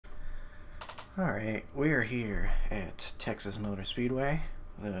Alright, we're here at Texas Motor Speedway,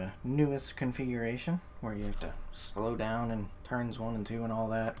 the newest configuration, where you have to slow down in turns 1 and 2 and all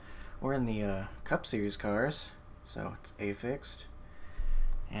that. We're in the Cup Series cars, so it's A-fixed,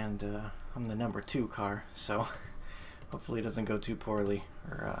 and I'm the number 2 car, so hopefully it doesn't go too poorly,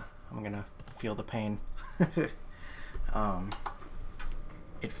 or I'm gonna feel the pain.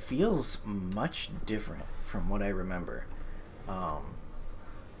 It feels much different from what I remember.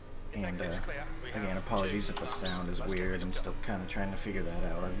 Again, apologies if the sound is weird. I'm still kind of trying to figure that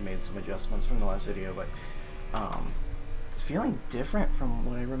out. I've made some adjustments from the last video, but it's feeling different from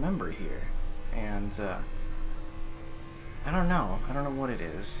what I remember here. And I don't know what it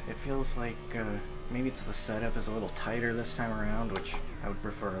is. It feels like maybe it's the setup is a little tighter this time around, which I would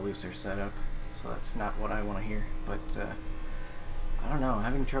prefer a looser setup. So that's not what I want to hear. But I don't know. I'm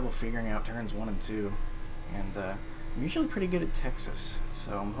having trouble figuring out turns 1 and 2, and I'm usually pretty good at Texas,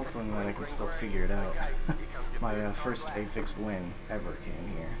 so I'm hoping that I can still figure it out. My first A-fixed win ever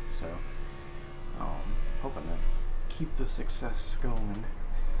came here, so hoping to keep the success going.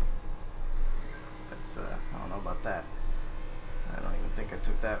 But I don't know about that. I don't even think I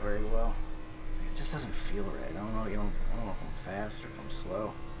took that very well. It just doesn't feel right. I don't know. I don't know if I'm fast or if I'm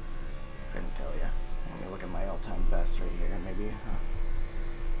slow. Couldn't tell you. Let me look at my all-time best right here. Maybe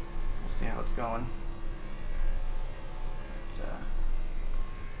we'll see how it's going.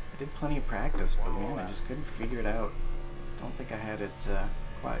 I did plenty of practice, but man, I just couldn't figure it out. Don't think I had it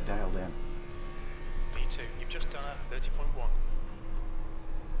quite dialed in. P2, you've just done a 30.1.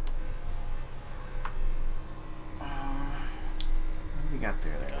 What we got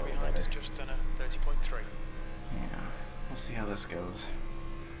there? The guy behind has just done a 30.3. Yeah, we'll see how this goes.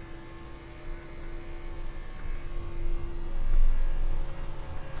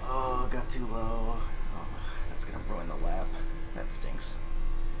 Oh, got too low. Oh, that's gonna ruin the lap. That stinks.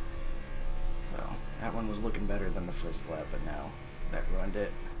 So, that one was looking better than the first lap, but now that ruined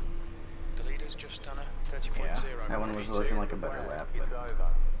it. The leader's just done a 30.0. Yeah, that one was looking like a better lap,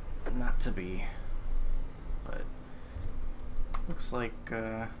 but not to be. But looks like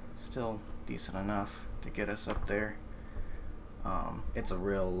still decent enough to get us up there. It's a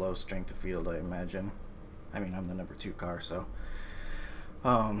real low strength of field, I imagine. I mean, I'm the number 2 car, so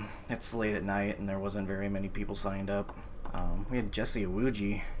it's late at night and there wasn't very many people signed up. We had Jesse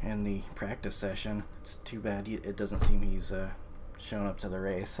Awuji in the practice session. It's too bad it doesn't seem he's shown up to the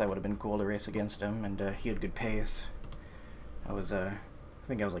race. That would have been cool to race against him, and he had good pace. I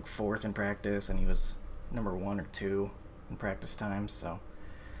think I was like 4th in practice, and he was number 1 or 2 in practice times, so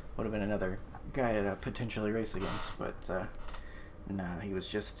would have been another guy to potentially race against, but nah, he was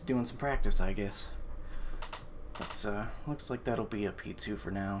just doing some practice, I guess. But looks like that'll be a P2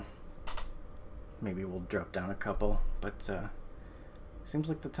 for now. Maybe we'll drop down a couple, but seems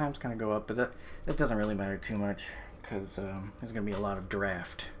like the times kind of go up, but that doesn't really matter too much, because there's going to be a lot of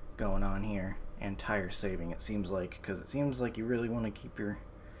draft going on here, and tire saving, it seems like, because it seems like you really want to keep your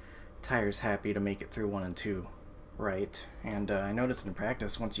tires happy to make it through 1 and 2, right? And I noticed in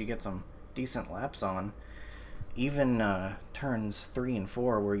practice, once you get some decent laps on, even turns 3 and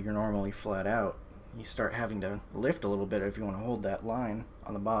 4, where you're normally flat out, you start having to lift a little bit if you want to hold that line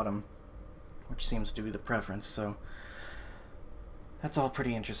on the bottom, which seems to be the preference, so that's all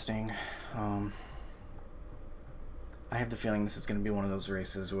pretty interesting. I have the feeling this is going to be one of those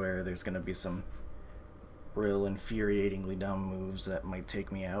races where there's going to be some real infuriatingly dumb moves that might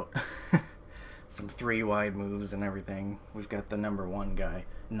take me out. Some 3-wide moves and everything. We've got the number 1 guy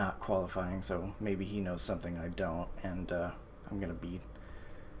not qualifying, so maybe he knows something I don't, and I'm going to be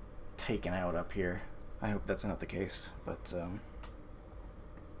taken out up here. I hope that's not the case, but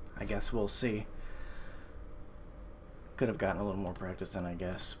I guess we'll see. Could have gotten a little more practice in, I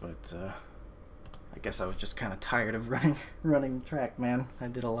guess, but I guess I was just kind of tired of running track, man. I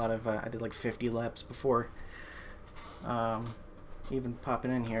did a lot of I did like 50 laps before even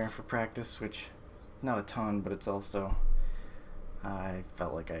popping in here for practice, which not a ton, but it's also I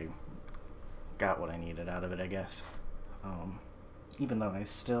felt like I got what I needed out of it, I guess. Even though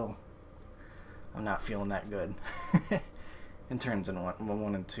I'm not feeling that good in turns in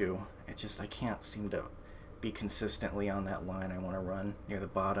 1 and 2. It's just I can't seem to be consistently on that line I want to run near the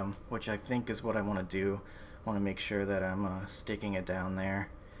bottom, which I think is what I want to do. I want to make sure that I'm sticking it down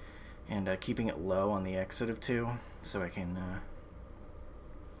there and keeping it low on the exit of 2, so I can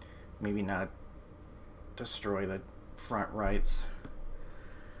maybe not destroy the front rights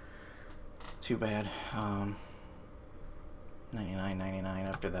too bad. 99.99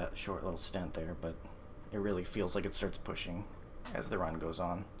 after that short little stint there, but it really feels like it starts pushing as the run goes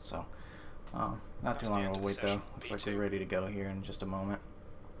on, so not too long. We'll wait though. Looks like we're ready to go here in just a moment.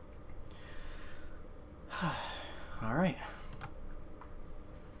 Alright.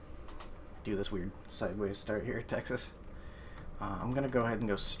 Do this weird sideways start here at Texas. I'm going to go ahead and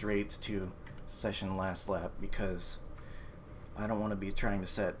go straight to session last lap because I don't want to be trying to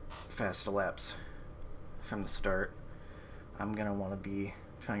set fast laps from the start. I'm going to want to be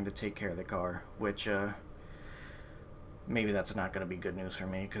trying to take care of the car, which maybe that's not going to be good news for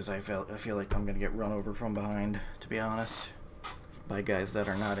me because I feel like I'm going to get run over from behind, to be honest, by guys that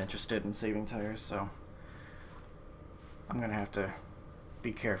are not interested in saving tires, so I'm going to have to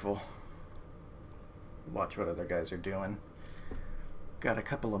be careful. Watch what other guys are doing. Got a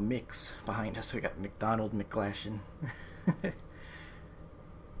couple of Micks behind us. We got McDonald, McGlashan. A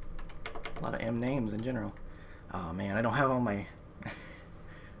lot of M names in general. Oh man, I don't have all my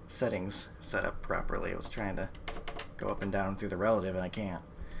settings set up properly. I was trying to go up and down through the relative and I can't.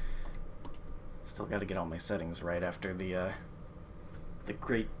 Still got to get all my settings right after the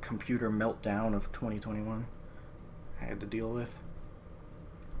great computer meltdown of 2021 I had to deal with.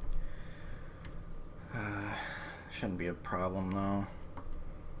 Shouldn't be a problem though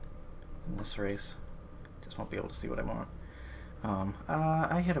in this race. Just won't be able to see what I want.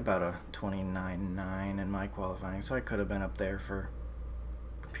 I hit about a 29.9 in my qualifying, so I could have been up there for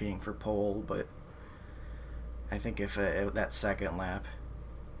competing for pole, but I think if that second lap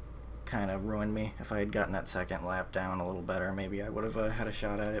kind of ruined me. If I had gotten that second lap down a little better, maybe I would have had a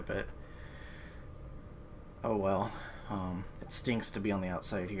shot at it, but oh well. It stinks to be on the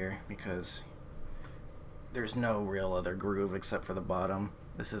outside here because there's no real other groove except for the bottom.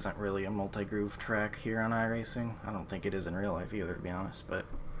 This isn't really a multi-groove track here on iRacing. I don't think it is in real life either, to be honest, but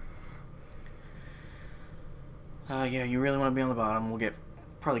yeah, you really want to be on the bottom. We'll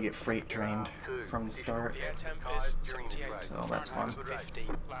probably get freight trained from the start, so that's fun.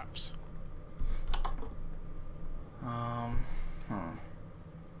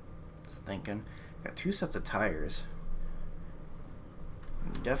 Just thinking, got 2 sets of tires.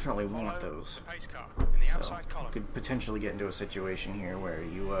 Definitely want those. So could potentially get into a situation here where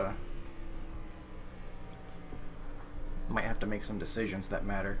you might have to make some decisions that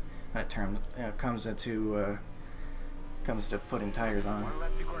matter when it comes to putting tires on. One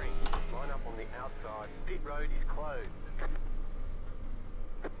lap to green. Line up on the outside. Pit road is closed.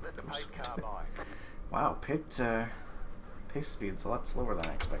 Let the pace car by. Wow, pace speed's a lot slower than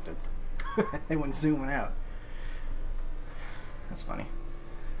I expected. I went zooming out. That's funny.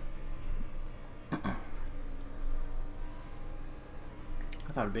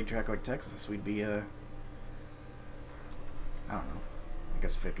 I thought a big track like Texas we'd be I don't know, I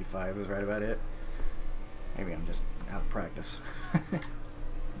guess 55 is right about it. Maybe I'm just out of practice.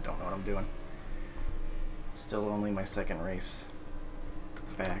 Don't know what I'm doing. Still only my second race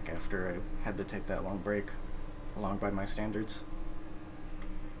back after I had to take that long break, along by my standards.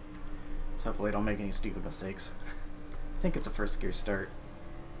 So hopefully I don't make any stupid mistakes. I think it's a first gear start.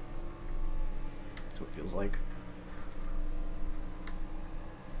 That's what it feels like.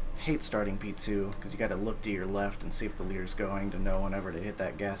 Hate starting P2 because you got to look to your left and see if the leader's going to know whenever to hit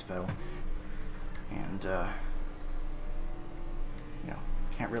that gas pedal, and you know,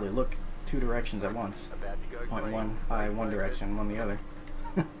 can't really look 2 directions at once. Point one eye one direction, one the other.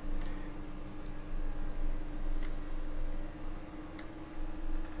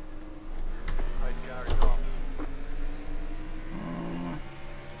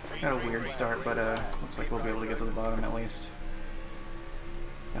 Got a weird start, but looks like we'll be able to get to the bottom at least.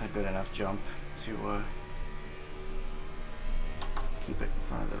 Got a good enough jump to keep it in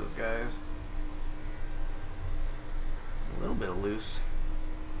front of those guys. A little bit loose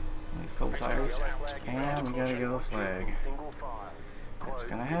on these cold tires, and we gotta go flag. It's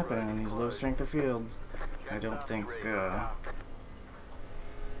gonna happen in these low strength of fields. I don't think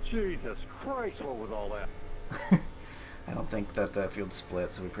Jesus Christ, what was all that? I don't think that the field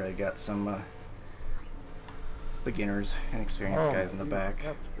split, so we probably got some beginners and experienced guys in the back.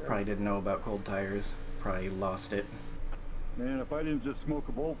 Probably didn't know about cold tires. Probably lost it. Man, if I didn't just smoke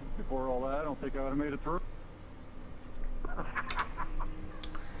a bolt before all that, I don't think I would have made it through.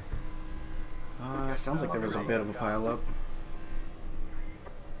 Sounds like there was a bit of a pileup.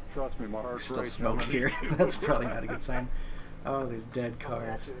 Trust me, my heart's Still racing. smoke here. That's probably not a good sign. Oh, there's dead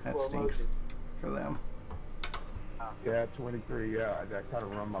cars. That stinks for them. Yeah, 23, yeah, that kind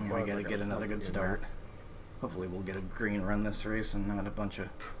of run my Yeah, butt. we gotta get another good start. Hopefully we'll get a green run this race and not a bunch of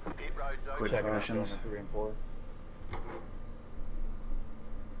quick cautions. 3 and 4.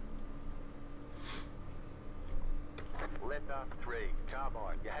 Left 3,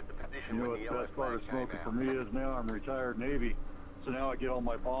 carbide. You had the position You know when what the the yellow best part of flag came smoking out. for me is now? I'm retired Navy, so now I get all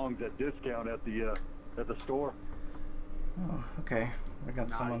my bongs at discount at the store. Oh, okay. I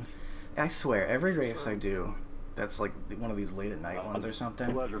got someone. I swear, every race I do, that's like one of these late at night ones or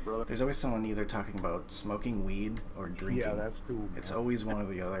something, Pleasure, brother. there's always someone either talking about smoking weed or drinking. Yeah, that's cool. It's always one or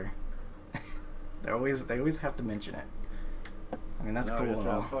the other. they always have to mention it. I mean, that's No, cool it's and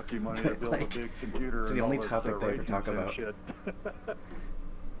all. fuck you money but, to build like, a big computer. it's the and only all this, topic they ever ratings talk and about. shit.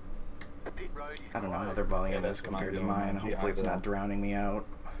 Pit road is I don't know how closed. their volume Yeah, is that's compared to what I'm mine. doing. Hopefully it's Yeah, I not drowning me out.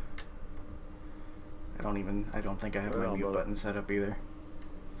 I don't think I have my Well, mute brother. button set up either.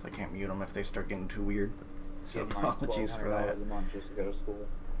 So I can't mute them if they start getting too weird. So Get mine apologies for that. $1,200 a month just to go to school.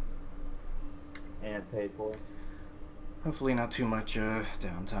 And paid for. Hopefully not too much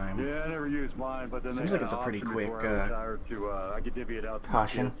downtime. Yeah, I never used mine, but then Seems they like had it's a an pretty option quick, before I retired to I could divvy it out to my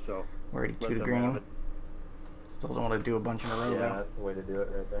caution. kids, so We're already let 2 to them have green. it. Still don't want to do a bunch in a row Yeah, though. that's the way to do it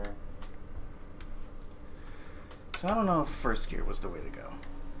right there. So I don't know if first gear was the way to go.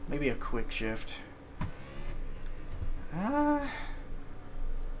 Maybe a quick shift. No,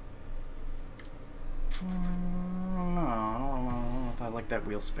 I don't know if I like that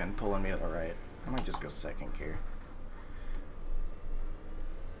wheel spin pulling me to the right. I might just go second gear.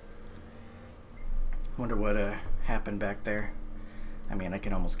 Wonder what happened back there. I mean, I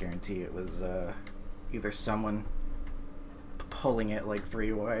can almost guarantee it was either someone pulling it like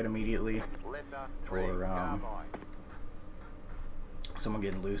 3 wide immediately, Letter 3, or carbide. someone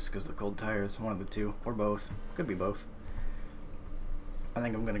getting loose because of the cold tires. One of the two, or both. Could be both. I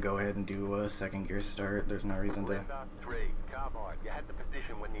think I'm gonna go ahead and do a second gear start. There's no reason to Letter 3, carbide. You had the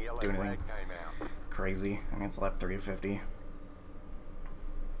position when the yellow do flag anything came out. crazy. I mean, it's lap 350.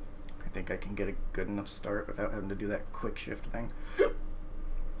 I think I can get a good enough start without having to do that quick shift thing.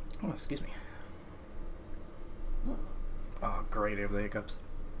 Oh, excuse me. Oh, great, I have the hiccups.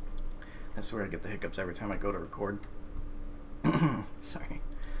 I swear I get the hiccups every time I go to record. Sorry.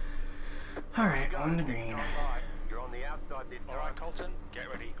 Alright, on the green. Carbide. You're on the outside this time. Alright, Colton, get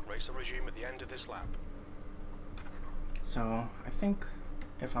ready. Race will resume at the end of this lap. So, I think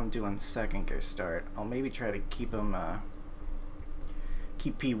if I'm doing second gear start, I'll maybe try to keep him,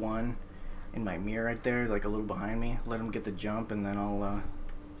 keep P1 in my mirror right there, like a little behind me. Let him get the jump, and then I'll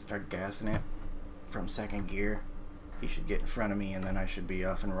start gassing it from second gear. He should get in front of me, and then I should be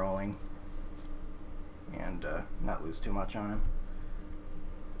off and rolling, and not lose too much on him.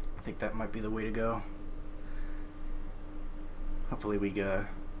 I think that might be the way to go. Hopefully we get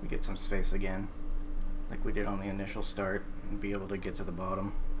some space again, like we did on the initial start, and be able to get to the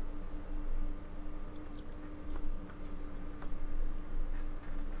bottom.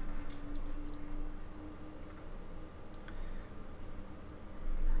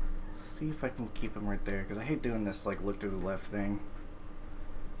 See if I can keep him right there, because I hate doing this like look to the left thing.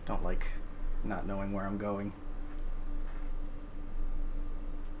 Don't like not knowing where I'm going.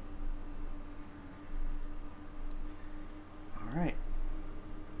 Alright.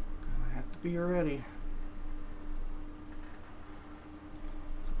 Gonna have to be ready.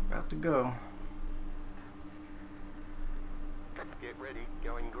 So I'm about to go. Get ready,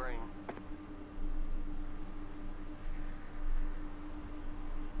 going green.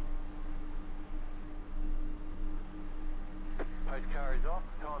 Post car is off,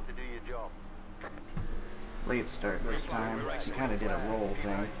 time to do your job. Late start this time. He kind of did a roll Pit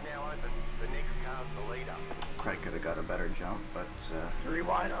thing. road's now open. The next car's the leader. Probably could have got a better jump, but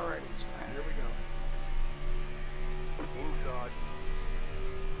Rewind already. it's fine. Here we go. Inside.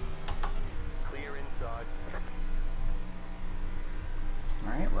 Clear inside.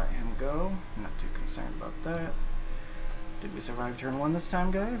 Alright, let him go. Not too concerned about that. Did we survive turn 1 this time,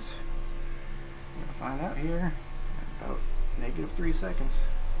 guys? We're gonna find out here in about -3 seconds.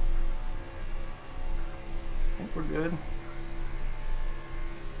 I think we're good.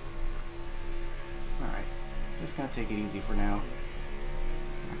 Alright, just gonna take it easy for now.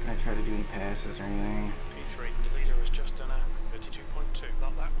 I'm not gonna try to do any passes or anything. P3, the leader has just done a 32.2.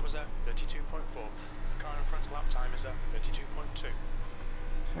 That lap was a 32.4. The car in front lap time is a 32.2.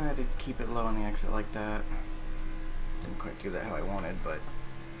 Try to keep it low on the exit like that. Didn't quite do that how I wanted, but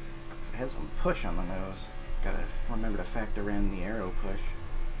it had some push on the nose. Gotta remember to factor in the arrow push.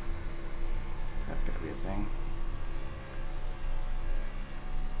 So that's gonna be a thing.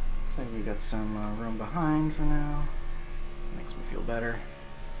 Looks like we got some room behind for now. Makes me feel better.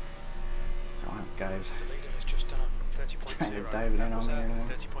 So I'll have guys The leader has just done a 30.0. trying to dive it in That on was me a or anything.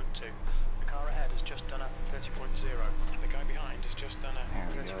 30.2. The car ahead has just done a 30.0. The guy behind has just done a There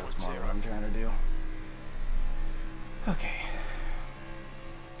we go, that's more what 30.0. I'm trying to do. Okay.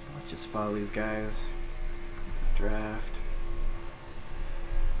 Let's just follow these guys. Draft.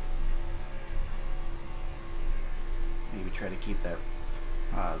 Maybe try to keep that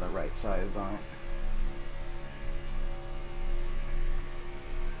the right sides on it.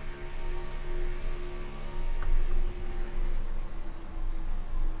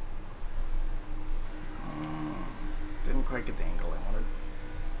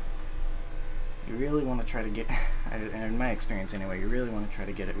 really want to try to get, in my experience anyway, you really want to try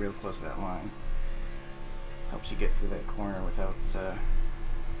to get it real close to that line. Helps you get through that corner without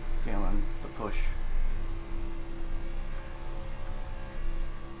feeling the push.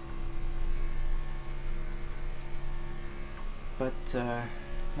 But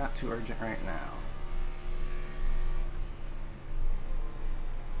not too urgent right now.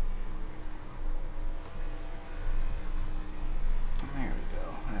 There we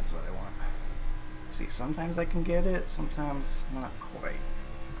go. That's what I want. See, sometimes I can get it, sometimes not quite.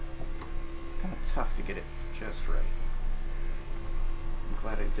 It's kind of tough to get it just right. I'm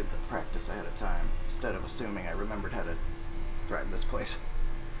glad I did the practice ahead of time, instead of assuming I remembered how to drive this place.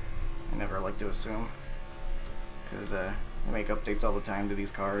 I never like to assume, because I make updates all the time to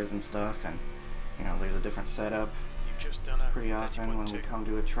these cars and stuff, and you know, there's a different setup You've just done a pretty often when we 30.2. come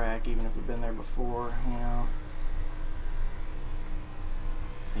to a track, even if we've been there before, you know.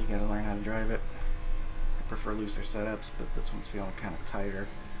 So you gotta learn how to drive it. I prefer looser setups, but this one's feeling kind of tighter.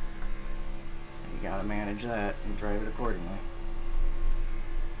 So you gotta manage that and drive it accordingly.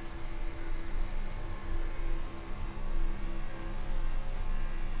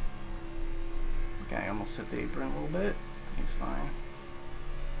 Okay, I almost hit the apron a little bit. He's fine.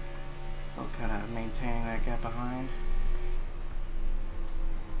 Still kind of maintaining that gap behind.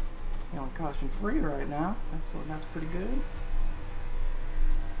 Feeling caution free right now. That's pretty good.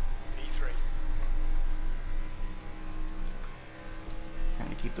 P3. Trying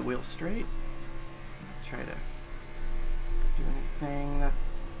to keep the wheels straight. Not try to do anything that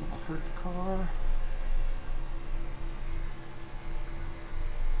will hurt the car.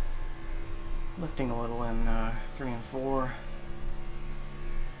 Lifting a little in 3 and 4.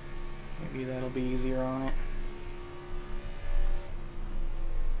 Maybe that'll be easier on it.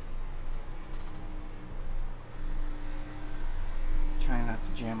 Trying not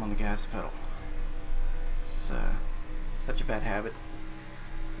to jam on the gas pedal. It's such a bad habit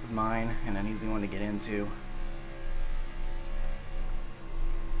of mine and an easy one to get into.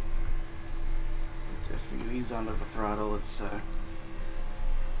 But if you ease onto the throttle, it's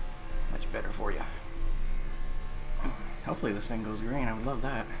much better for you. Hopefully this thing goes green. I would love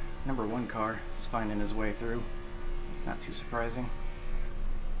that. Number 1 car is finding his way through. It's not too surprising.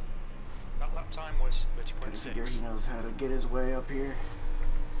 That lap time was I figure 30.6. he knows how to get his way up here.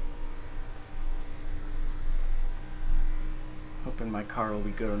 Hoping my car will be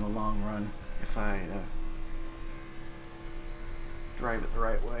good in the long run if I drive it the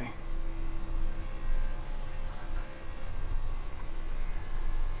right way.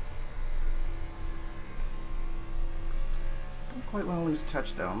 Don't quite want to lose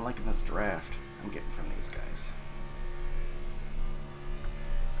touch though. I'm liking this draft I'm getting from these guys.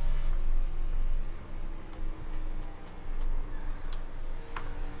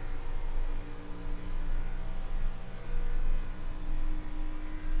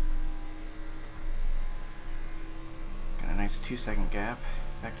 Got a nice 2-second gap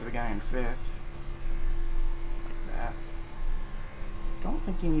back to the guy in 5th. Like that. Don't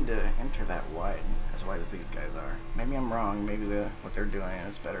think you need to enter that wide as these guys are. Maybe I'm wrong, maybe what they're doing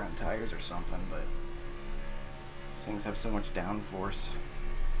is better on tires or something, but these things have so much downforce.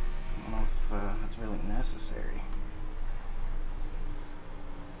 I don't know if that's really necessary.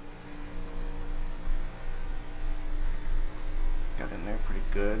 Got in there pretty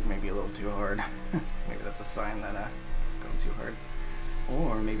good, maybe a little too hard. Maybe that's a sign that it's going too hard.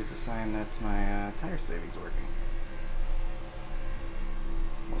 Or maybe it's a sign that my tire saving's working.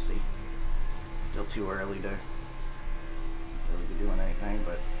 We'll see. Still too early to really be doing anything,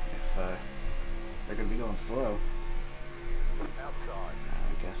 but if they're going to be going slow, Outside.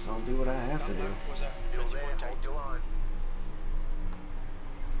 I guess I'll do what I have to That do. lap was a Still there, hold 30.8. your line.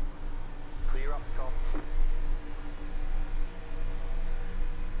 Clear up top.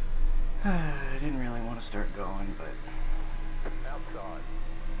 I didn't really want to start going, but Outside.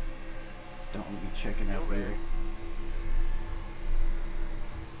 don't want to be checking out Still there. either.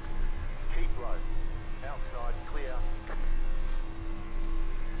 Keep low. Outside, clear.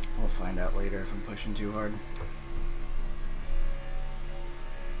 We'll find out later if I'm pushing too hard.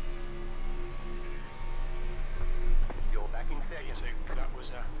 You're back in second. P2. That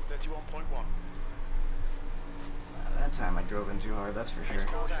was a 31.1. That time I drove in too hard, that's for sure. Next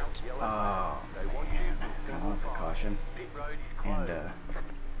car's out. Yellow Oh, flag. They want you. man. Well, that's a caution. Pit road is And closed.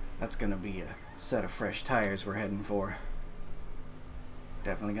 that's gonna be a set of fresh tires we're heading for.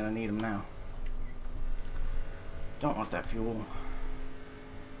 Definitely gonna need them now. Don't want that fuel.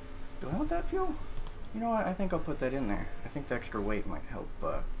 Do I want that fuel? You know what? I think I'll put that in there. I think the extra weight might help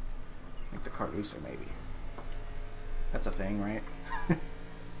make the car looser, maybe. That's a thing, right?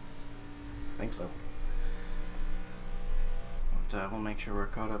 think so. But we'll make sure we're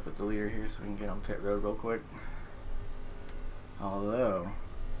caught up with the leader here so we can get on pit road real quick. Although,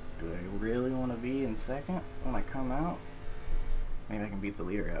 do I really want to be in second when I come out? Maybe I can beat the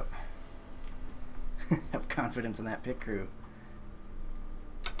leader out. Have confidence in that pit crew.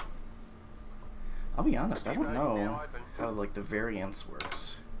 I'll be honest, I don't know how like the variance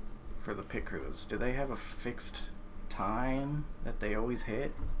works for the pit crews. Do they have a fixed time that they always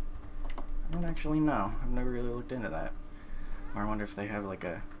hit? I don't actually know. I've never really looked into that. Or I wonder if they have like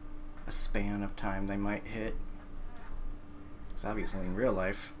a span of time they might hit. Because obviously in real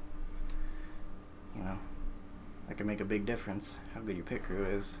life, you know, that can make a big difference how good your pit crew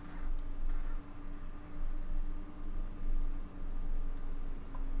is.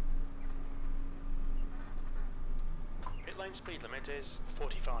 Pit lane speed limit is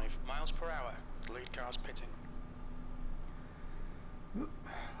 45 miles per hour. The lead car's pitting. Oop,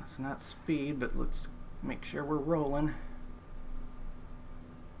 let's not speed, but let's make sure we're rolling.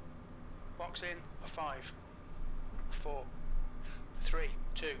 Box in a 5, 4, 3,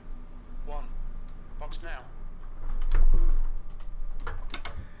 2, 1. Box now.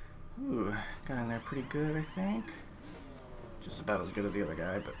 Ooh, got in there pretty good, I think. Just about as good as the other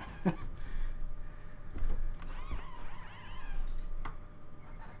guy, but...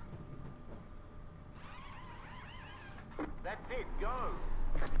 That's it, go!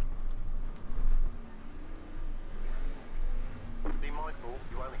 Be mindful,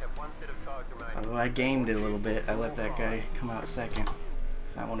 you only have one set of tires remaining. Oh, I gamed it a little bit. I let that guy come out second.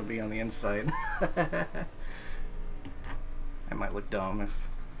 Because I want to be on the inside. I might look dumb if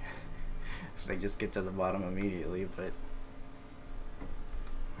they just get to the bottom immediately, but...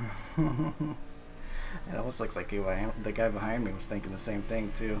 It almost looked like the guy behind me was thinking the same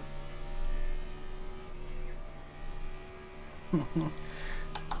thing, too.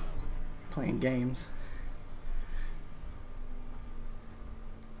 Playing games.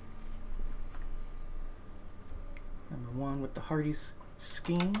 Number 1 with the Hardy's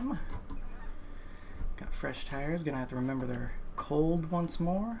scheme. Got fresh tires. Gonna have to remember they're cold once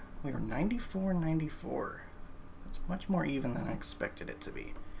more. We are 94-94. That's much more even than I expected it to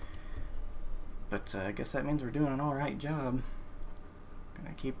be. But I guess that means we're doing an alright job.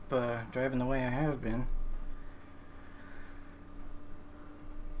 Gonna keep driving the way I have been.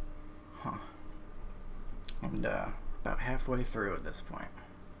 Huh. And about halfway through at this point.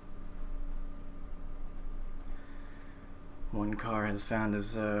 One car has found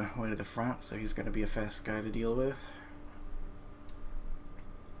his way to the front, so he's going to be a fast guy to deal with.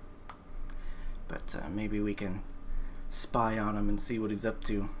 But maybe we can spy on him and see what he's up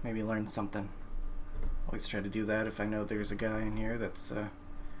to. Maybe learn something. Always try to do that if I know there's a guy in here that's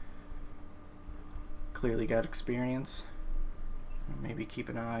clearly got experience. Maybe keep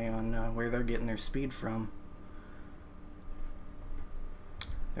an eye on where they're getting their speed from.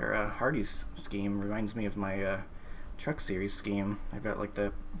 Their Hardy's scheme reminds me of my Truck Series scheme. I've got like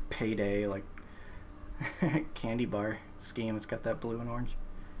the Payday like candy bar scheme. It's got that blue and orange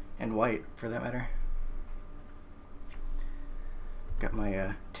and white for that matter. Got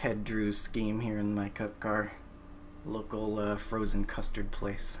my Ted Drew scheme here in my cup car. Local frozen custard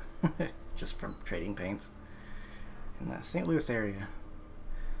place. Just from Trading Paints in the St. Louis area.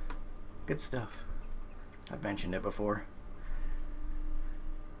 Good stuff. I've mentioned it before.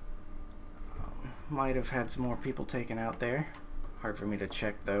 Might have had some more people taken out there. Hard for me to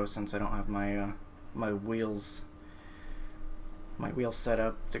check though, since I don't have my my wheels set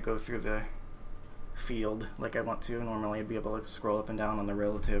up to go through the field like I want to. Normally I'd be able to scroll up and down on the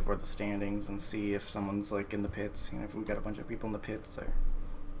relative or the standings and see if someone's like in the pits. You know, if we've got a bunch of people in the pits or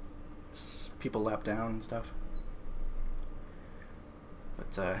people lap down and stuff.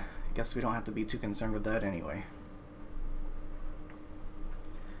 But I guess we don't have to be too concerned with that anyway.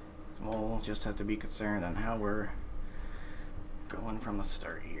 We'll just have to be concerned on how we're going from the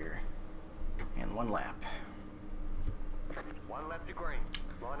start here. And one lap. One lap to green.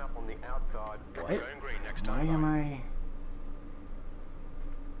 Line up on the outside. What? Going green next Why time. am I...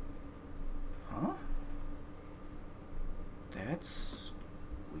 Huh? That's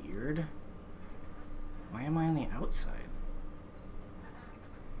weird. Why am I on the outside?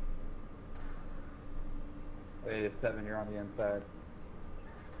 Hey, it's 7, you're on the inside.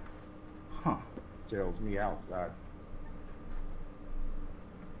 Huh. Tells me outside.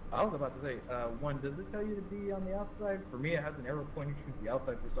 I was about to say, one, does it tell you to be on the outside? For me, it has an arrow pointing to the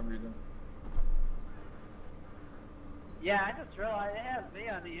outside for some reason. Yeah, I just realized it has me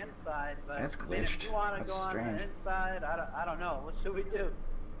on the inside, but That's I mean, if glitched. you want to That's go on strange. the inside, I don't know. What should we do?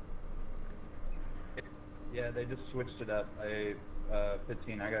 Yeah, they just switched it up.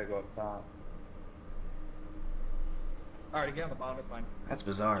 15, I gotta go up top. Alright, get on the bottom, it's fine. That's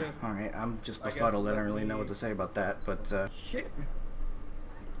bizarre. Just- Alright, I'm just I guess befuddled. I let don't really know me- what to say about that, but, Shit.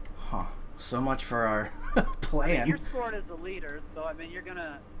 huh. So much for our I mean, plan. you're scored as the leader, so I mean, you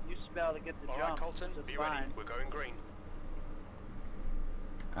should be able to get the Alright, jump. Colton, Just be fine. ready. We're going green.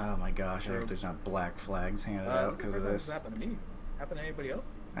 Oh my gosh, I hope there's not black flags handed out because of This this. happened to me. Happened to anybody else?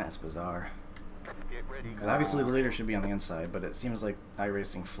 That's bizarre. Get ready. Because obviously the leader should be on the inside, but it seems like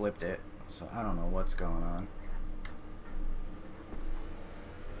iRacing flipped it, so I don't know what's going on.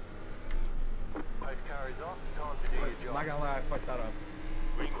 Race car is off. Time to do your I'm job. not gonna lie, I fucked that up.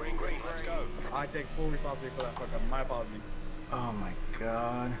 Green, green, green. Let's go. I take full responsibility for that fuck up. My apologies. Oh my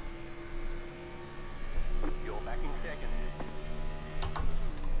god. You're back in second.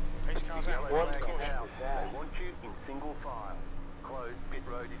 Pace car's The out. yellow Caution. flag is out. They want you in single file. Closed. Pit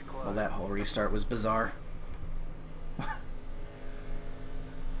road is closed. Well, that whole restart was bizarre. Catch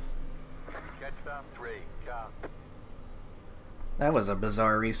up 3. Car. That was a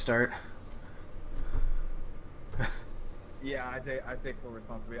bizarre restart. Yeah, I take full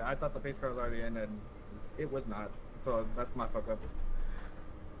responsibility. I thought the pace car was already in, and it was not. So that's my fuck up.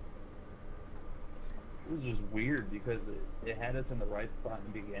 It was just weird because it had us in the right spot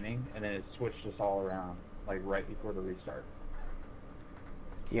in the beginning, and then it switched us all around, like right before the restart.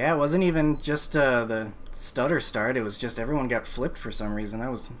 Yeah, it wasn't even just the stutter start, it was just everyone got flipped for some reason. That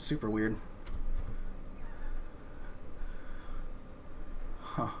was super weird.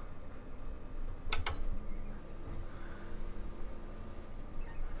 Huh.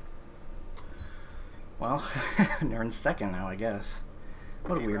 Well, they're in second now, I guess.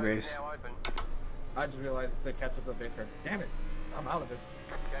 What a Pit weird road is race. now open. I just realized they catch up to the pace car. Damn it! I'm out of it.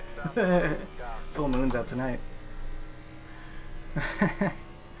 Catch up 3. Car. Full moon's out tonight.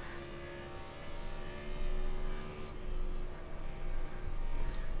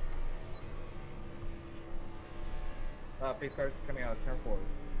 Pace car's coming out of turn 4.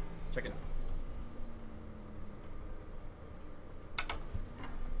 Check it out.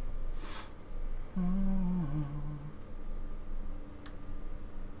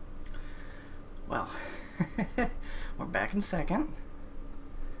 Well, we're back in second.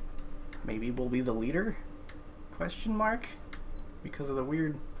 Maybe we'll be the leader? Question mark? Because of the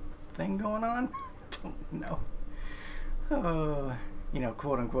weird thing going on? Don't know. You know,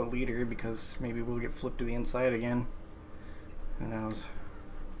 quote unquote leader, because maybe we'll get flipped to the inside again. Who knows?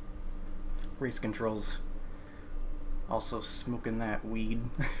 Race controls also smoking that weed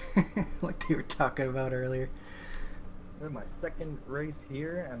like they were talking about earlier. This is my second race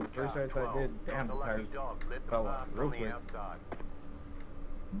here, and the first Car race 12. I did, damn, the Got tires lucky dog. Let the fell off pass real on the quick. outside.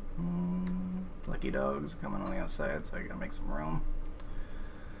 Lucky dogs coming on the outside, so I gotta make some room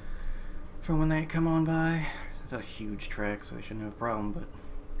for when they come on by. It's a huge track, so they shouldn't have a problem, but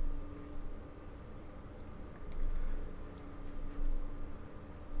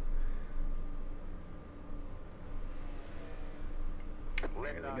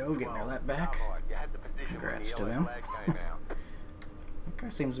there they go, getting their lap back. Congrats to them. That guy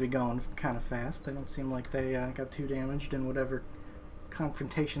seems to be going kind of fast. They don't seem like they got too damaged in whatever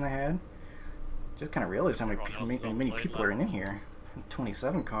confrontation they had. Just kind of realized how many people are in here.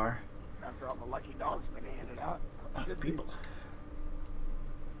 27 car. After all the lucky dogs been handed out. Lots of people.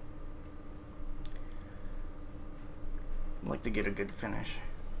 I'd like to get a good finish,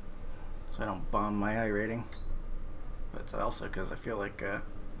 so I don't bomb my I rating. But it's also because I feel like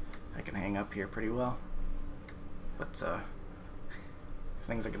I can hang up here pretty well. But if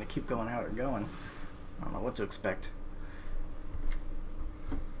things are going to keep going how they're going, I don't know what to expect.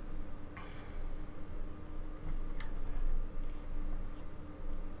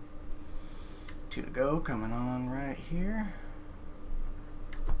 Two to go, coming on right here.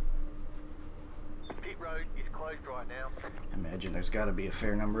 Pit road is closed right now. I imagine there's got to be a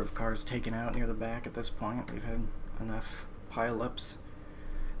fair number of cars taken out near the back at this point. We've had enough pile-ups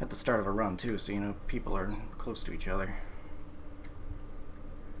at the start of a run too, so you know people are close to each other.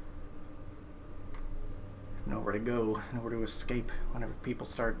 Nowhere to go, nowhere to escape whenever people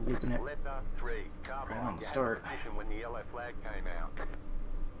start looping it. Left up 3. Car Right behind. on the You had start. position when the yellow flag came out.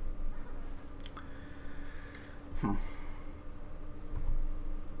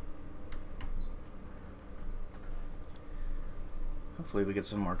 Hopefully we get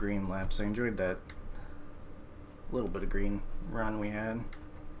some more green laps. I enjoyed that little bit of green run we had.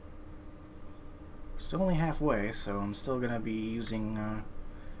 Still only halfway, so I'm still gonna be using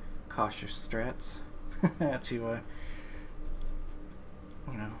cautious strats to you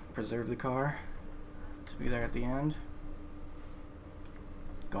know, preserve the car to be there at the end.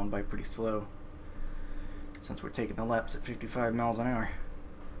 Going by pretty slow since we're taking the laps at 55 miles an hour.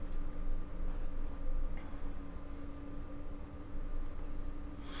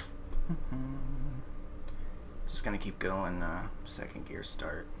 Just gonna keep going, second gear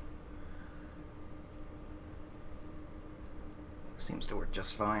start. Seems to work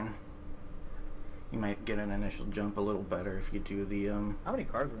just fine. You might get an initial jump a little better if you do the How many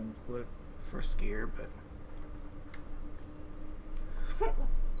cars are in the split? first gear, but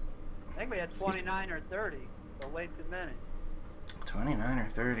I think we had 29 or 30, so way too many. 29 or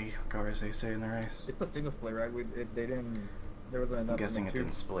 30 cars they say in the race. It's a single split, right? They didn't. There wasn't enough. I'm guessing it in the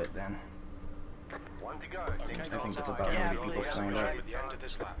didn't split then. One to go. Okay, I think that's well, about how yeah, many we'll people be signed out up. at the end of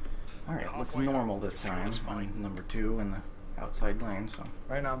this lap. Alright, looks Halfway normal up, this the fuel time is fine. on number 2 in the outside lane, so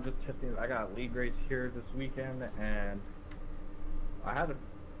Right now, I'm just testing. I got league race here this weekend, and I had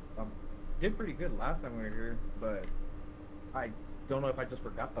did pretty good last time we were here, but I don't know if I just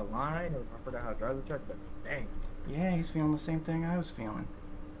forgot the line or if I forgot how to drive the truck. But dang, yeah, he's feeling the same thing I was feeling.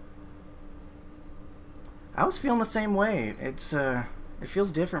 I was feeling the same way. It's it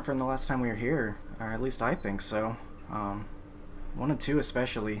feels different from the last time we were here, or at least I think so. 1 and 2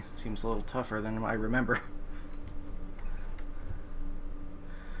 especially seems a little tougher than I remember.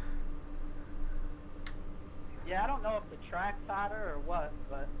 Yeah, I don't know if the track's hotter or what,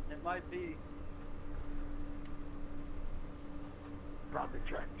 but it might be. Probably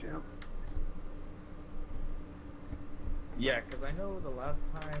track, Jim. yeah, because I know the last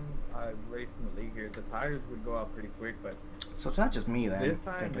time I raced in the league here, the tires would go out pretty quick, but So it's not just me then this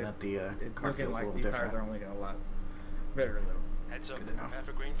time thinking that the it's car looking feels a like little these tires different. are only gonna last better though. Heads up, good to know. prepare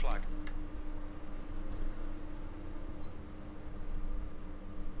for green flag.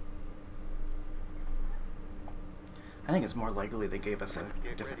 I think it's more likely they gave us a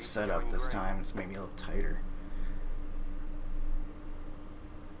different setup this time. It's maybe a little tighter.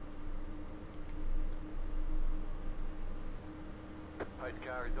 Paid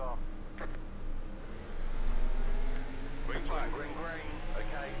car is off. Green flag. Green.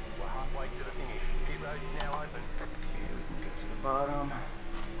 Okay, we're halfway to the finish. Pit road is now open. Okay, we can get to the bottom.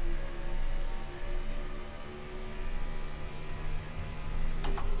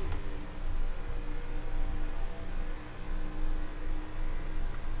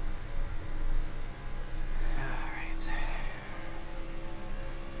 Alright.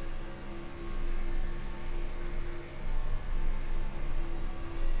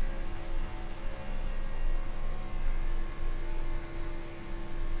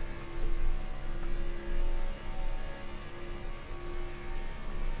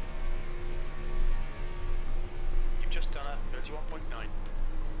 You've just done a 31.9.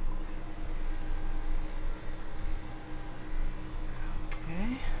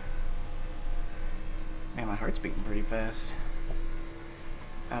 Okay. Man, my heart's beating pretty fast.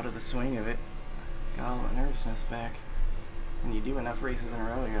 Out of the swing of it. Got all the nervousness back. When you do enough races in a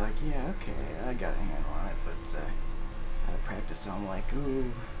row, you're like, yeah, okay, I got a handle on it, but out of practice, I'm like,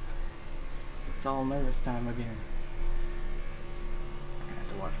 ooh, it's all nervous time again. I'm gonna have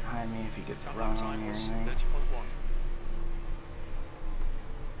to watch behind me if he gets a That run lap on time me or was anything. 30.1.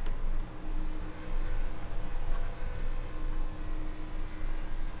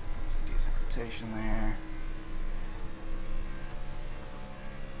 Some decent rotation there.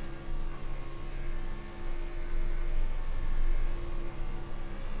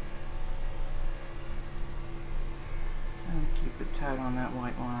 Trying to keep it tight on that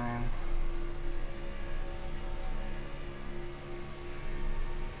white line.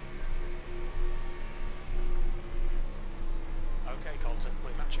 Okay, Colton,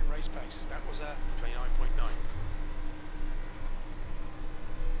 we're matching race pace. That was a 29.9.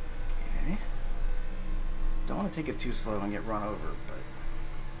 Okay. Don't want to take it too slow and get run over, but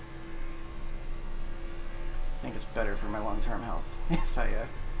I think it's better for my long-term health if I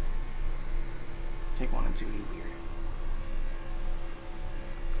take 1 and 2 easier.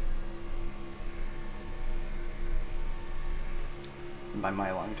 And by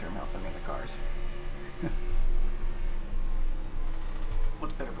my long-term health, I mean the cars.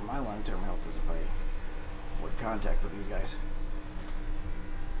 What's better for my long-term health is if I avoid contact with these guys.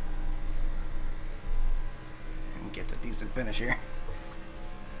 And get a decent finish here.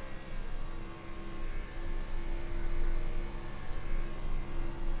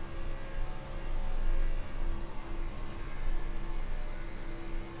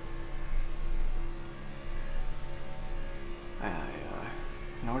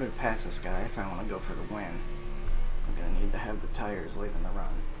 In order to pass this guy, if I want to go for the win, I'm going to need to have the tires late in the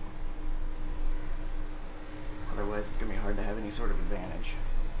run. Otherwise, it's going to be hard to have any sort of advantage.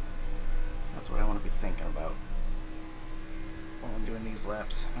 So that's what I want to be thinking about while I'm doing these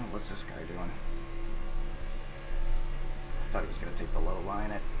laps. Oh, what's this guy doing? I thought he was going to take the low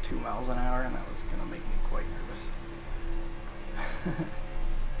line at 2 miles an hour, and that was going to make me quite nervous.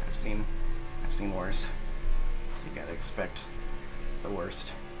 I've seen worse. So you gotta expect the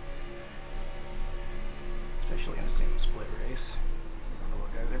worst. Especially in a single split race. I don't know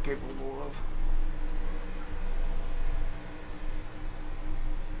what guys are capable of.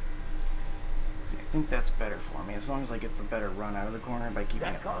 See, I think that's better for me, as long as I get the better run out of the corner by keeping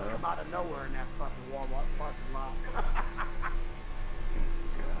That it car low. come out of nowhere in that fucking Walmart parking lot. I think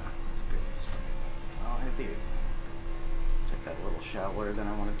that's good news for me. I'll hit the... Took that a little shallower than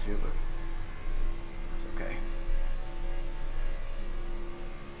I wanted to, but it's okay.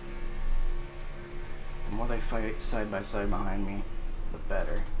 The more they fight side by side behind me, the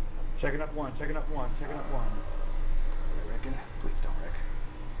better. Checking up one, checking up one, checking up one. I reckon. Please don't wreck.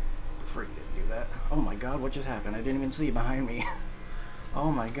 Prefer you didn't do that. Oh my god, what just happened? I didn't even see behind me.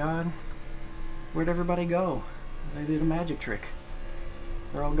 Oh my god. Where'd everybody go? I did a magic trick.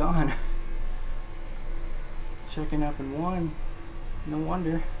 They're all gone. Checking up in one. No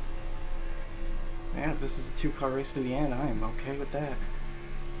wonder. Man, if this is a 2-car race to the end, I am okay with that.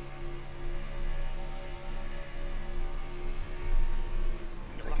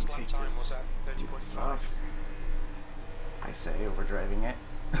 Means I can take this soft. I say, overdriving it.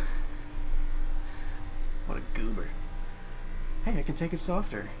 What a goober. Hey, I can take it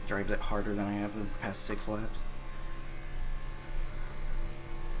softer. Drives it harder than I have the past 6 laps.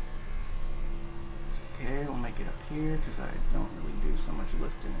 It's okay, we'll make it up here because I don't really do so much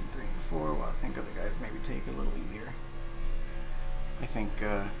lifting in 3 and 4, while I think other guys maybe take it a little easier. I think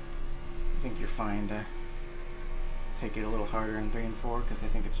you're fine to take it a little harder in 3 and 4 because I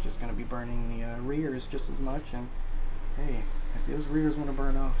think it's just going to be burning the rears just as much, and hey, if those rears want to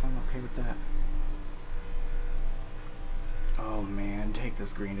burn off, I'm okay with that. Oh man, take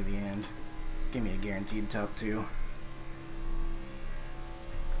this green to the end. Give me a guaranteed top 2.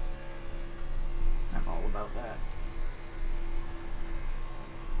 I'm all about that.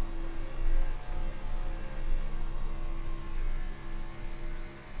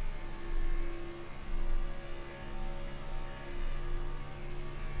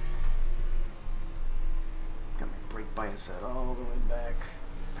 Got my brake bias set all the way back.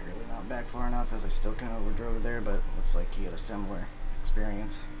 Apparently not back far enough, as I still kind of overdrove it there, but looks like he had a similar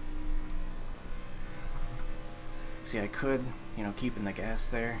experience. See, I could, you know, keep in the gas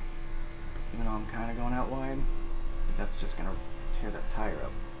there, even though I'm kind of going out wide, but that's just going to tear that tire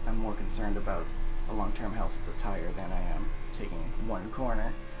up. I'm more concerned about the long-term health of the tire than I am taking one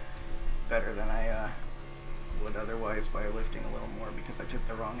corner better than I would otherwise by lifting a little more because I took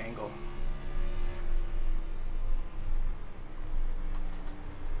the wrong angle.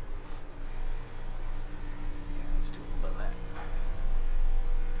 Let's do a little bit of that.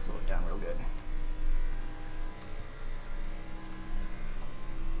 Slow it down real good.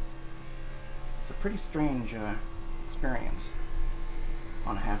 It's a pretty strange experience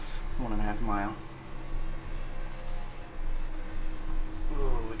on 1.5 mile.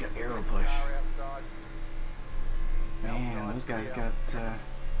 Ooh, we got aero push. Man, those guys got a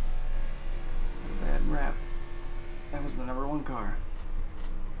bad rap. That was the #1 car.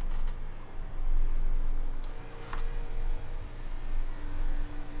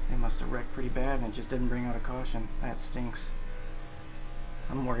 They must have wrecked pretty bad and it just didn't bring out a caution. That stinks.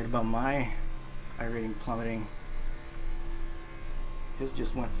 I'm worried about my iRating plummeting. His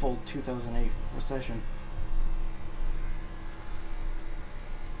just went full 2008 recession.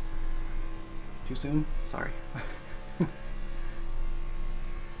 Too soon? Sorry.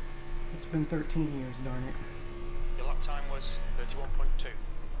 It's been 13 years, darn it. Your lap time was 31.2.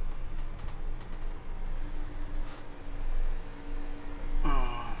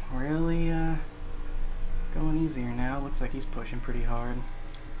 Really going easier now. Looks like he's pushing pretty hard,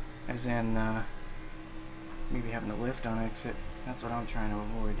 as in maybe having to lift on exit. That's what I'm trying to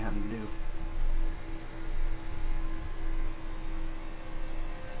avoid having to do.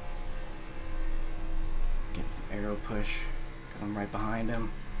 Getting some aero push because I'm right behind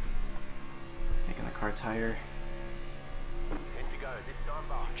him, making the car tighter. Indigo, this time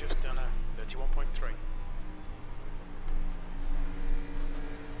back. You've just done a 31.3.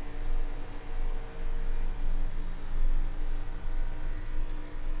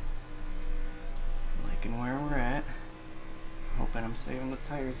 Liking where we're at. Hoping I'm saving the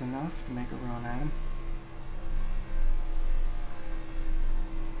tires enough to make a run at him.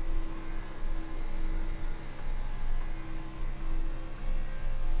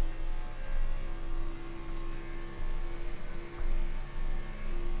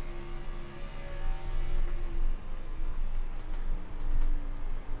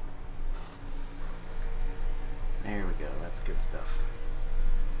 There we go, that's good stuff.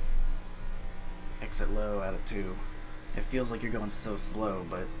 Exit low out of 2. it feels like you're going so slow,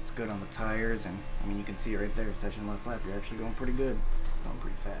 but it's good on the tires, and I mean you can see it right there, session last lap, you're actually going pretty good, going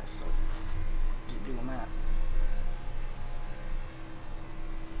pretty fast, so keep doing that.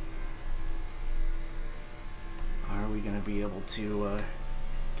 Are we going to be able to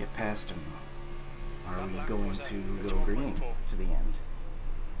get past him? Are we going to go green to the end?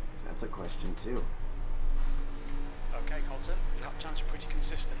 'Cause that's a question too. Okay, Colton, lap times are pretty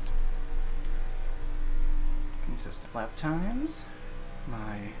consistent. Consistent lap times,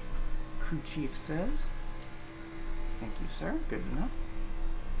 my crew chief says. Thank you, sir. Good enough.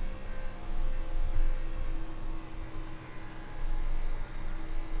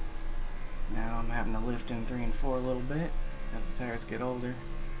 Now I'm having to lift in 3 and 4 a little bit as the tires get older.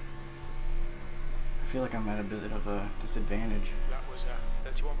 I feel like I'm at a bit of a disadvantage That was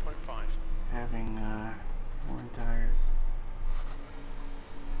 31.5. having worn tires.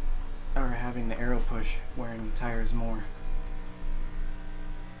 Or having the aero push wearing the tires more.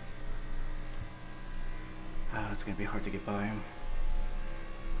 It's gonna be hard to get by him.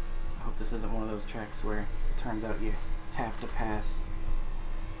 I hope this isn't one of those tracks where it turns out you have to pass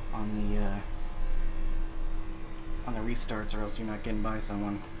on the restarts or else you're not getting by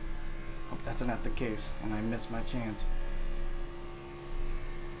someone. Hope that's not the case and I miss my chance.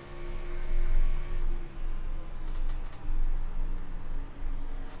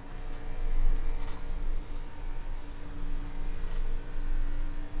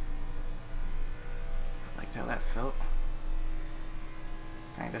 How that felt.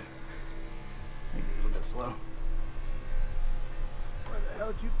 Kinda. Maybe it was a bit slow. Where the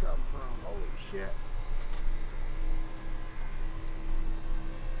hell did you come from? Holy shit.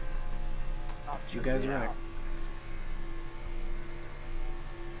 But you guys are right.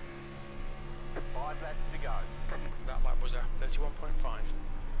 5 laps to go. That lap was 31.5.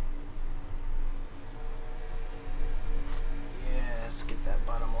 Yes, get that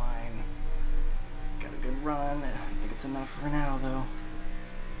bottom line. Got a good run. I think it's enough for now, though.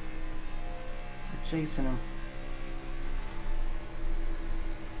 We're chasing him.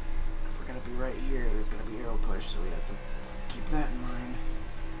 If we're gonna be right here, there's gonna be aero push, so we have to keep that in mind.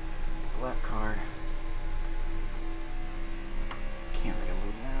 Lap car. Can't make a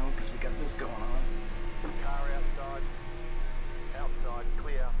move now because we got this going on. Car outside. Outside,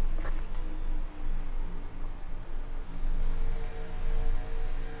 clear.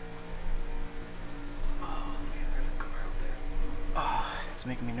 It's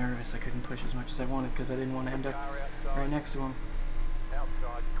making me nervous. I couldn't push as much as I wanted because I didn't want to end up right next to him.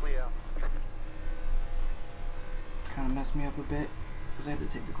 Outside, clear. Kind of messed me up a bit because I had to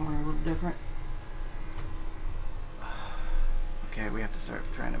take the corner a little different. Okay, we have to start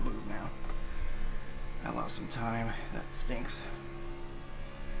trying to move now. I lost some time. That stinks.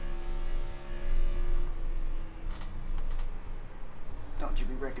 Don't you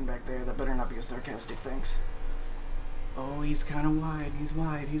be wrecking back there. That better not be a sarcastic thanks. Oh, he's kind of wide. He's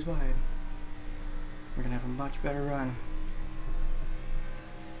wide. He's wide. We're going to have a much better run.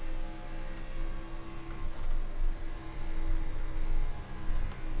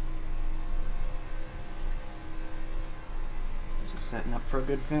 This is setting up for a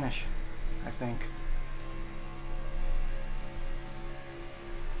good finish, I think.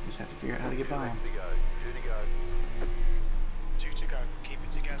 Just have to figure out how to get by him. 2 to go. 2 to go. 2 to go. Keep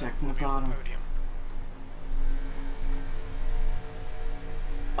it together. Protecting the We'll be on bottom. podium.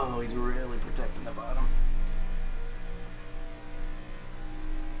 Oh, he's really protecting the bottom.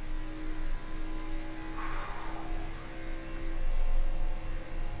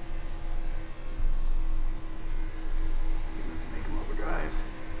 Maybe we can make him overdrive.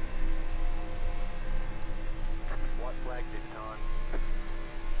 White flag this time.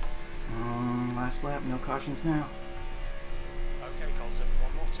 Last lap, no cautions now. Okay, Colton,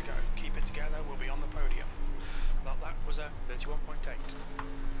 1 more to go. Keep it together. We'll be on the podium. That lap was 31.8.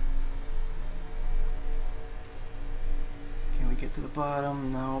 Can we get to the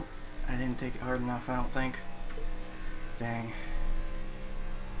bottom? Nope. I didn't take it hard enough, I don't think. Dang.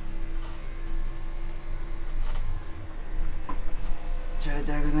 Try to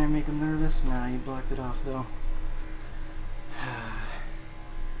dive in there and make him nervous? Nah, you blocked it off though.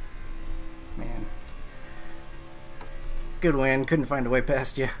 Man. Good win. Couldn't find a way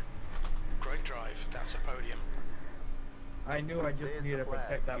past you. Great drive. That's a podium. I knew I just There's needed the to flag.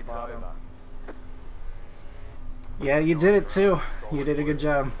 protect that It's bottom. over. Yeah, you did it too. You did a good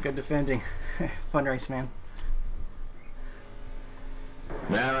job. Good defending. Fun race, man.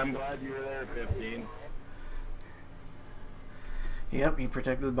 Man, I'm glad you were there at 15. Yep, you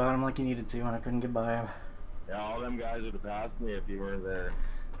protected the bottom like you needed to, and I couldn't get by him. Yeah, all them guys would have passed me if you weren't there.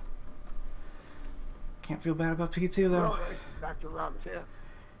 Can't feel bad about P2 though. Road race is back to round 10.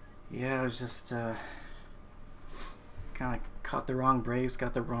 Yeah, I was just kind of caught the wrong brace,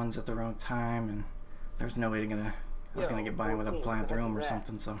 got the runs at the wrong time, and there's no way I was gonna get by without flying through them or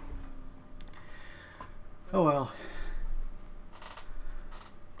something. So, oh well.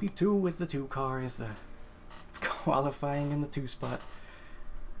 P2 with the 2 car is the qualifying in the 2 spot.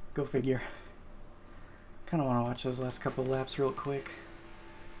 Go figure. Kind of want to watch those last couple laps real quick,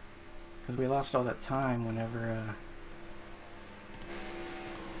 because we lost all that time whenever it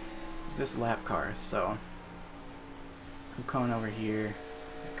was this lap car. So I'm coming over here.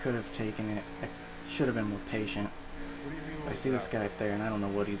 I could have taken it. I should have been more patient. I see this guy up there and I don't know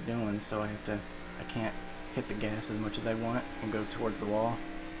what he's doing, so I can't hit the gas as much as I want and go towards the wall.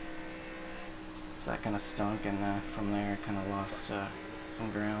 So that kind of stunk, and from there I kind of lost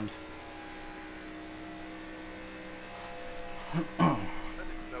some ground.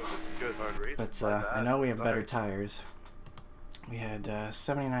 But I know we have better tires. We had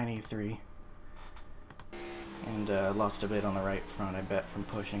 79.83 and lost a bit on the right front, I bet, from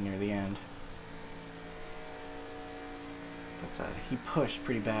pushing near the end. But he pushed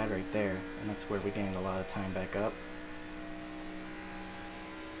pretty bad right there, and that's where we gained a lot of time back up.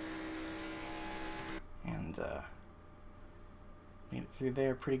 And made it through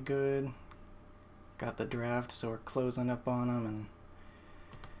there pretty good. Got the draft, so we're closing up on him, and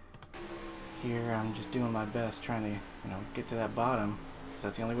here I'm just doing my best trying to, get to that bottom, because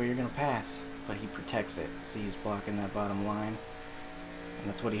that's the only way you're going to pass. But he protects it. See, he's blocking that bottom line, and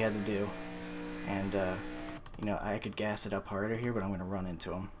that's what he had to do. And I could gas it up harder here, but I'm going to run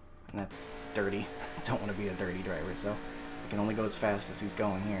into him, and that's dirty. I don't want to be a dirty driver, so I can only go as fast as he's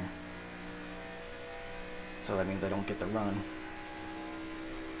going here. So that means I don't get the run.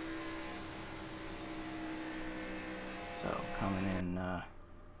 So coming in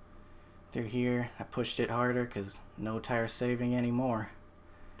through here, I pushed it harder because no tire saving anymore.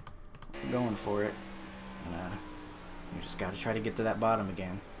 I'm going for it, and you just got to try to get to that bottom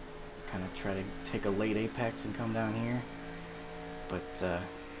again. Kind of try to take a late apex and come down here, but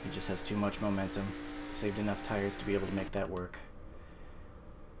he just has too much momentum. Saved enough tires to be able to make that work.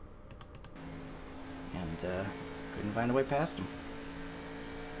 And couldn't find a way past him.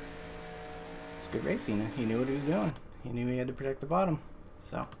 It's a good race. He knew what he was doing. He knew he had to protect the bottom.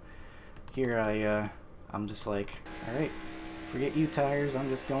 So here I'm just like, all right, forget you tires. I'm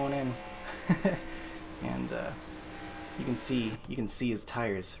just going in. And you can see his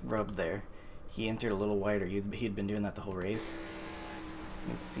tires rubbed there. He entered a little wider. He'd been doing that the whole race.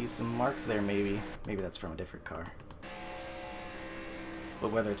 You can see some marks there. Maybe that's from a different car.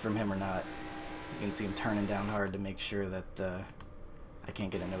 But whether it's from him or not, you can see him turning down hard to make sure that I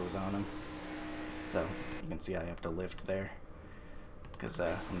can't get a nose on him. So you can see I have to lift there, because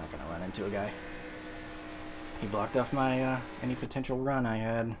I'm not going to run into a guy. He blocked off my any potential run I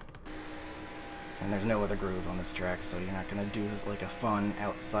had. And there's no other groove on this track, so you're not going to do like a fun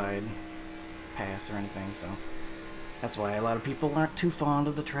outside pass or anything. So that's why a lot of people aren't too fond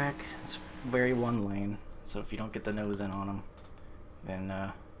of the track. It's very one lane, so if you don't get the nose in on them, then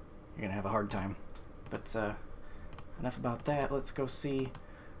you're gonna have a hard time. But enough about that. Let's go see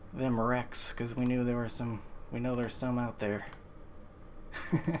them wrecks, because we knew there were some. We know there's some out there.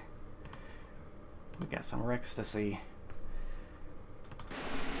 We got some wrecks to see.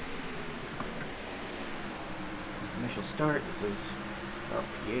 Initial start. This is about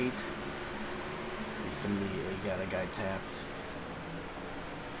P8. Just immediately got a guy tapped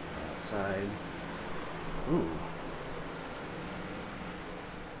outside. Ooh.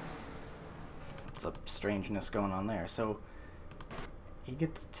 Some strangeness going on there. So he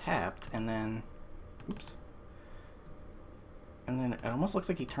gets tapped, and then, oops, and then it almost looks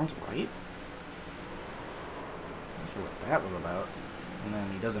like he turns right. Not sure what that was about. And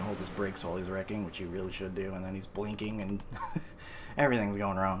then he doesn't hold his brakes while he's wrecking, which he really should do. And then he's blinking, and everything's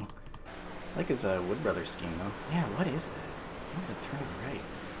going wrong. I like his Wood Brothers scheme, though. Yeah, what is that? Why is it turning right?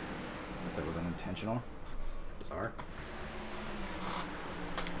 I thought that was unintentional. It's bizarre.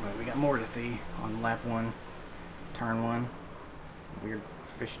 But we got more to see on lap 1, turn 1. Weird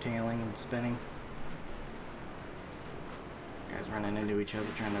fishtailing and spinning. Guys running into each other,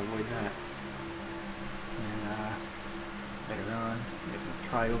 trying to avoid that. And then, later on, we get some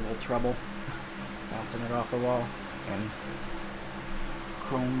tri-oval trouble. Bouncing it off the wall. And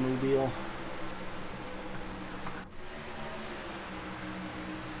Chrome Mobile.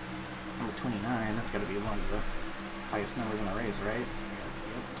 Number 29, that's got to be one of the highest numbers in the race, right?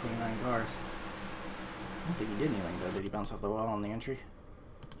 Yep, 29 cars. I don't think he did anything, though. Did he bounce off the wall on the entry?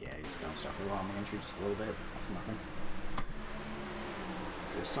 Yeah, he just bounced off the wall on the entry just a little bit. That's nothing.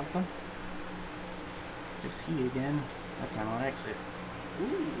 Is this something? Is he again? That time on exit.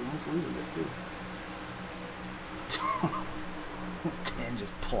 Ooh, almost loses it too. 10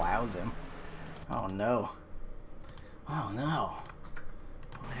 just plows him. Oh no. Oh no.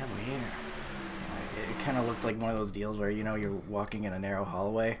 What have we here? It kind of looked like one of those deals where, you know, you're walking in a narrow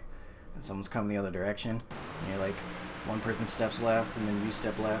hallway and someone's coming the other direction. And you're like, one person steps left and then you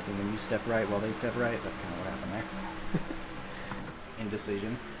step left and then you step right while they step right. That's kind of what happened there.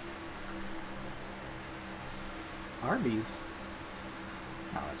 Indecision. Arby's.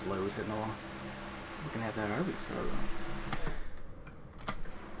 Oh, that's Lowe's hitting the wall. Looking at that Arby's car though.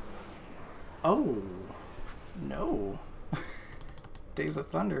 Oh, no. Days of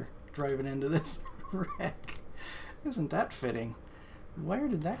Thunder driving into this wreck. Isn't that fitting? Where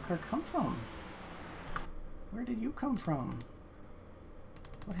did that car come from? Where did you come from?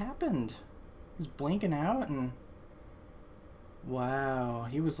 What happened? He was blinking out and... Wow,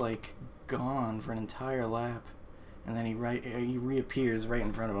 he was like gone for an entire lap. And then he reappears right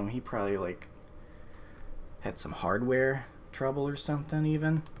in front of him. He probably like had some hardware trouble or something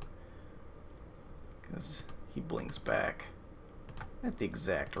even. Because he blinks back at the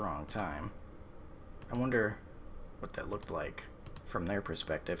exact wrong time. I wonder what that looked like from their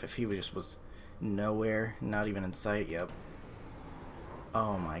perspective. If he was nowhere, not even in sight. Yep.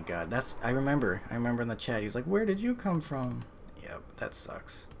 Oh my god, that's... I remember in the chat, he's like, where did you come from? Yep, that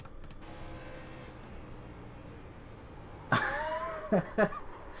sucks.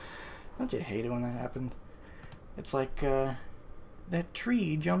 Don't you hate it when that happened? It's like, that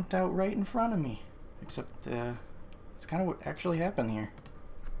tree jumped out right in front of me. Except, it's kind of what actually happened here.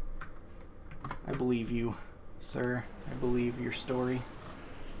 I believe you, sir. I believe your story.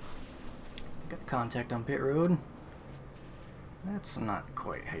 Got the contact on pit road. That's not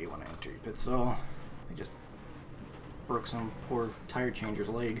quite how you want to enter your pit stall. I just broke some poor tire changer's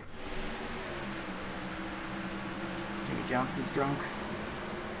leg. Jimmy Johnson's drunk.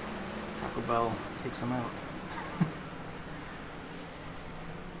 Taco Bell takes him out.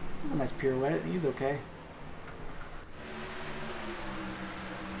 That's a nice pirouette. He's okay.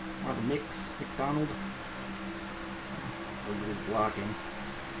 Or the McDonald. Some ugly blocking.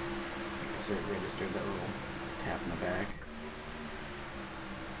 I guess it registered that little tap in the back.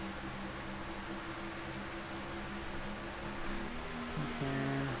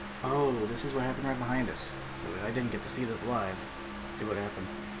 Oh, this is what happened right behind us. So I didn't get to see this live. Let's see what happened.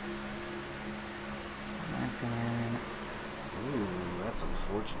 So mine's going. Ooh, that's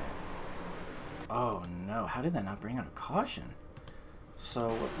unfortunate. Oh no, how did that not bring out a caution? So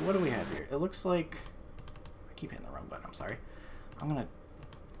what do we have here? It looks like... I keep hitting the wrong button, I'm sorry. I'm gonna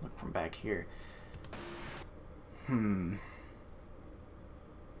look from back here. I'm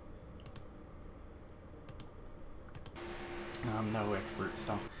no expert,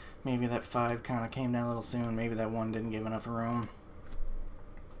 so maybe that 5 kind of came down a little soon. Maybe that 1 didn't give enough room.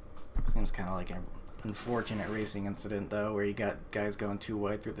 Seems kind of like an unfortunate racing incident, though, where you got guys going too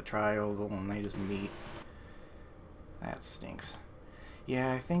wide through the tri-oval and they just meet. That stinks.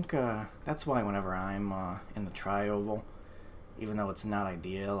 Yeah, I think that's why whenever I'm in the tri-oval, even though it's not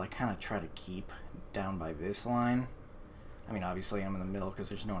ideal, I kind of try to keep down by this line. I mean, obviously I'm in the middle because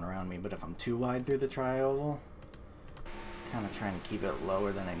there's no one around me, but if I'm too wide through the tri-oval, kind of trying to keep it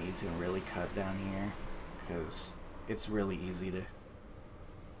lower than I need to and really cut down here, because it's really easy to...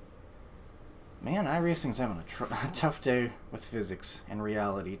 Man, iRacing's having a tough day with physics and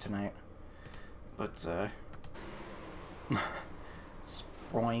reality tonight. But,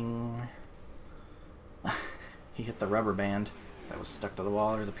 Sproing. He hit the rubber band that was stuck to the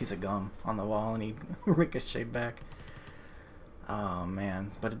wall. There's a piece of gum on the wall and he ricocheted back. Oh,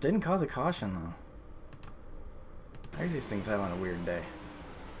 man. But it didn't cause a caution, though. These things having a weird day.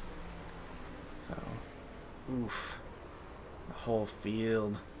 So, oof. The whole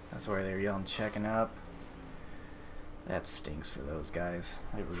field. That's why they were yelling checking up. That stinks for those guys.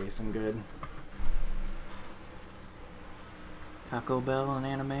 They were racing good. Taco Bell and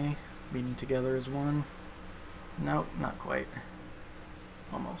Anime meeting together as one. Nope, not quite.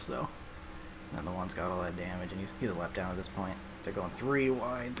 Almost though. And then the one's got all that damage and he's a lap down at this point. They're going 3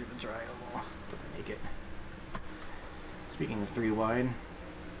 wide through the tri-oval, but they make it. Speaking of 3 wide.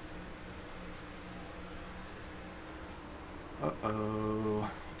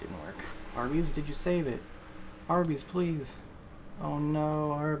 Uh-oh. Didn't work. Arby's, did you save it? Arby's, please. Oh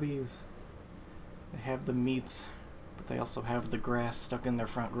no, Arby's. They have the meats, but they also have the grass stuck in their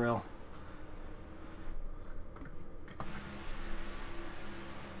front grill.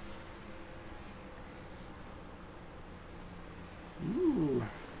 Ooh.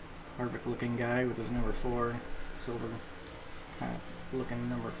 Harvick looking guy with his number 4. Silver kind of looking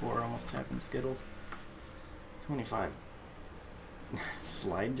number 4, almost tapping Skittles. 25.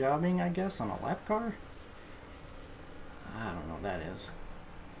 Slide jobbing, I guess, on a lap car? I don't know what that is.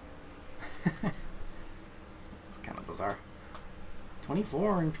 It's kind of bizarre.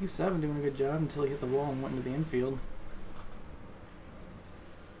 24 in P7 doing a good job until he hit the wall and went into the infield.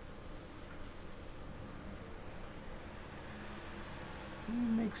 He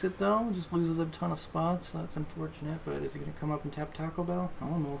makes it though, just loses a ton of spots. That's unfortunate, but is he going to come up and tap Taco Bell?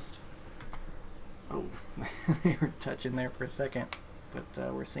 Almost. Oh, they were touching there for a second,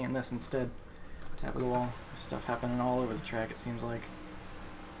 but we're seeing this instead. Tap of the wall. Stuff happening all over the track, it seems like.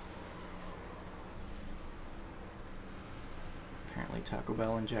 Apparently Taco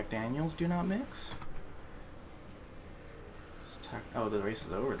Bell and Jack Daniels do not mix. Oh, the race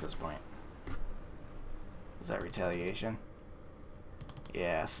is over at this point. Was that retaliation?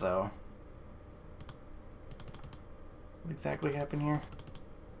 Yeah, so... what exactly happened here?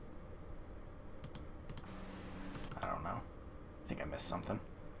 I don't know. I think I missed something.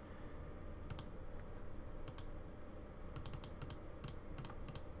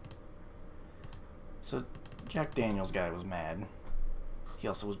 So, Jack Daniels guy was mad. He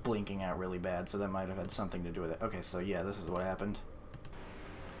also was blinking out really bad, so that might have had something to do with it. Okay, so yeah, this is what happened.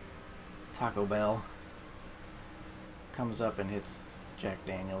 Taco Bell comes up and hits Jack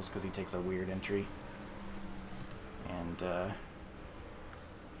Daniels because he takes a weird entry. And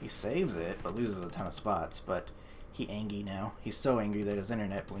he saves it, but loses a ton of spots. But he angry now. He's so angry that his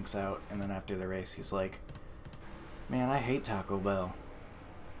internet blinks out, and then after the race he's like, man, I hate Taco Bell.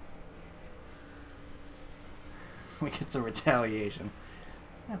 We get some retaliation.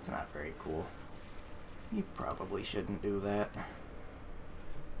 That's not very cool. You probably shouldn't do that.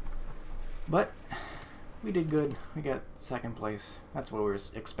 But we did good. We got second place. That's what we were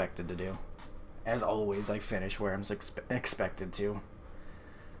expected to do. As always, I finish where I'm expected to.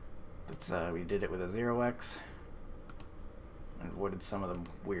 But we did it with a 0x. And avoided some of the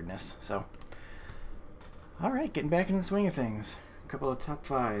weirdness. So, alright, getting back into the swing of things. A couple of top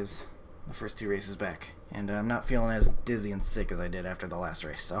 5s. The first 2 races back. And I'm not feeling as dizzy and sick as I did after the last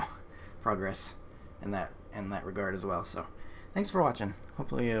race. So, progress in that regard as well. So, thanks for watching.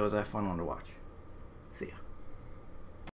 Hopefully it was a fun one to watch. See ya.